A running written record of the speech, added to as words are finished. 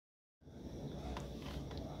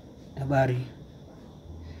Habari,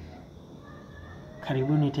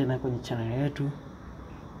 karibuni tena kwenye channel yetu.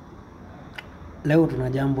 Leo tuna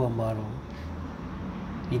jambo ambalo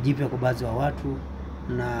ni jipya kwa baadhi wa watu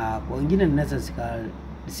na kwa wengine linaweza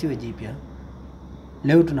siwe jipya.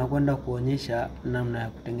 Leo tunakwenda kuonyesha namna ya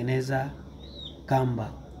kutengeneza kamba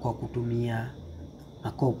kwa kutumia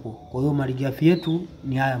makopo. Kwa hiyo malighafi yetu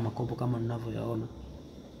ni haya makopo kama mnavyoyaona.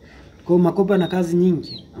 Kwa makopo yana kazi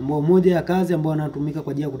nyingi, ambapo moja ya kazi ambayo yanatumika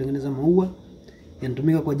kwa ajili ya kutengeneza maua,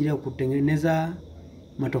 yanatumika kwa ajili ya kutengeneza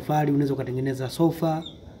matofali, unaweza kutengeneza sofa,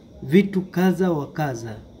 vitu kaza wa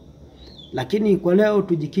kaza. Lakini kwa leo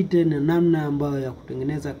tujikite na namna ambayo ya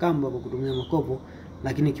kutengeneza kamba kwa kutumia makopo,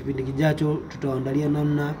 lakini kipindi kijacho tutaandalia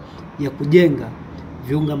namna ya kujenga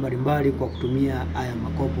viunga mbalimbali kwa kutumia haya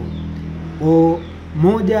makopo. Kwa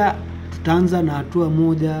moja tutaanza na hatua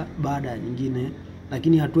moja baada ya nyingine,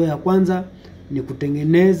 lakini hatua ya kwanza ni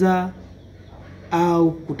kutengeneza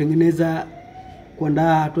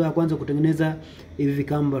kuandaa hatua ya kwanza kutengeneza hivi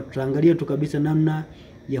vikamba. Tutaangalia tu kabisa namna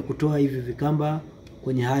ya kutoa hivi vikamba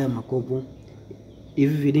kwenye haya makopo.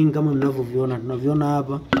 Hivi vidingi kama mnavyoviona, tunaviona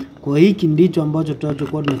hapa. Kwa hiki ndicho ambacho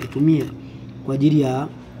tutachokuwa tunakitumia kwa ajili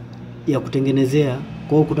ya kutengenezea.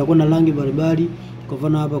 Kwa hiyo kutakuwa na rangi mbalimbali. Kwa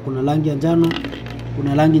mfano hapa kuna rangi ya njano,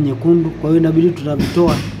 kuna rangi nyekundu. Kwa hiyo inabidi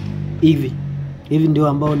tutavitoa hivi. Hivi ndio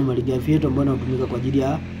ambao ni malighafi yetu ambayo inatumika kwa ajili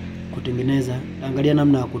ya kutengeneza. Angalia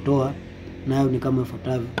namna ya kutoa, nayo ni kama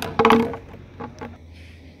ifuatavyo.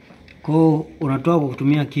 Kwa hiyo unatoa kwa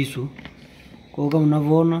kutumia kisu. Kwa hiyo kama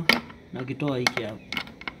unavyoona nakitoa hiki hapa.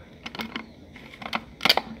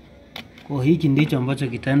 Kwa hiki ndicho ambacho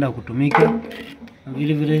kitaenda kutumika, na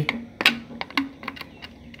vile vile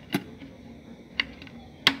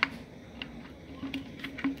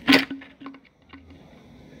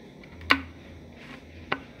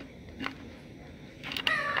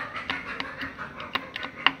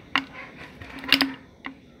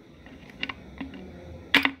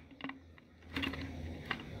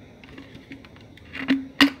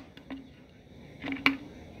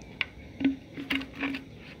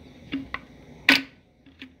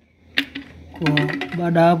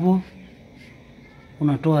baada hapo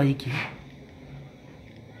unatoa hiki.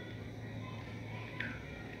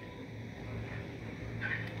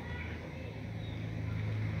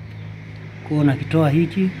 Kwa unakitoa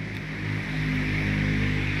hiki.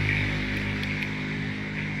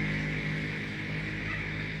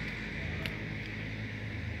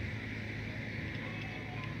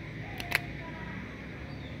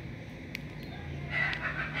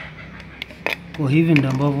 Kwa hivi ndio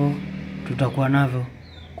ambavyo tutakuwa navyo.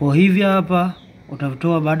 Kwa hivi hapa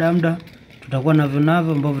utavitoa baada ya muda, tutakuwa navyo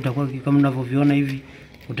ambavyo vitakuwa kama mnavyoviona hivi.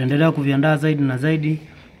 Utaendelea kuviandaa zaidi na zaidi.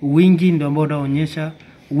 Wingi ndio ambao utaonyesha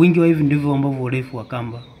wingi wa hivi ndivyo ambavyo urefu wa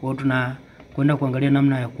kamba. Kwa hiyo tunakwenda kuangalia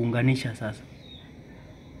namna ya kuunganisha sasa.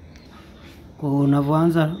 Kwa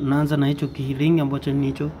unavyoanza, unaanza na hicho kihilingi ambacho ni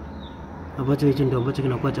hicho ndio ambacho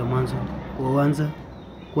kinakuwa cha mwanzo. Kwa anza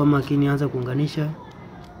kwa makini, anza kuunganisha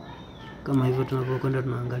kama hivyo tunavyokwenda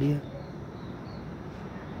tunaangalia.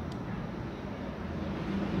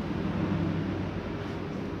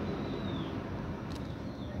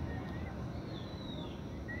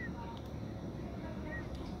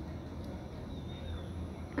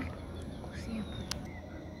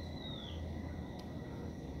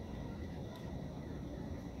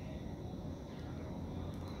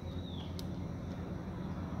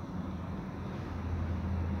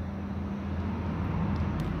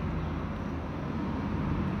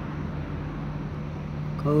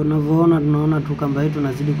 Kwa unavyoona tunaona tu kamba yetu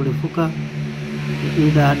inazidi kurefuka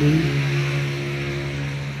muda hadi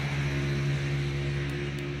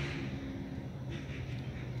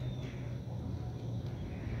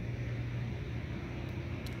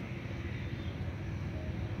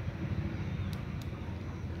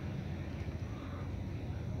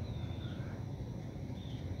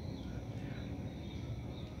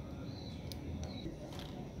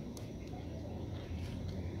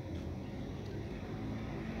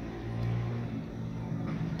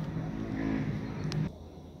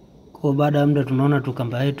kwa baada ya muda tunaona tu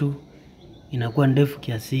kamba yetu inakuwa ndefu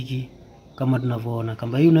kiasi hiki kama tunavyoona.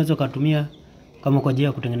 Kamba hii unaweza kutumia kama kwa ajili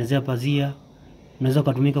ya kutengenezea pazia, unaweza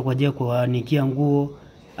kutumika kwa ajili ya kuanikia nguo,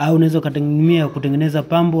 au unaweza kutengeneza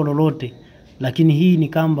pambo lolote. Lakini hii ni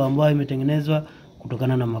kamba ambayo imetengenezwa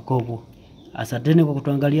kutokana na makopo. Asanteni kwa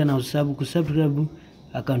kutuangalia na usisahau kusubscribe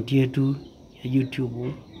account yetu ya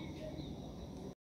YouTube.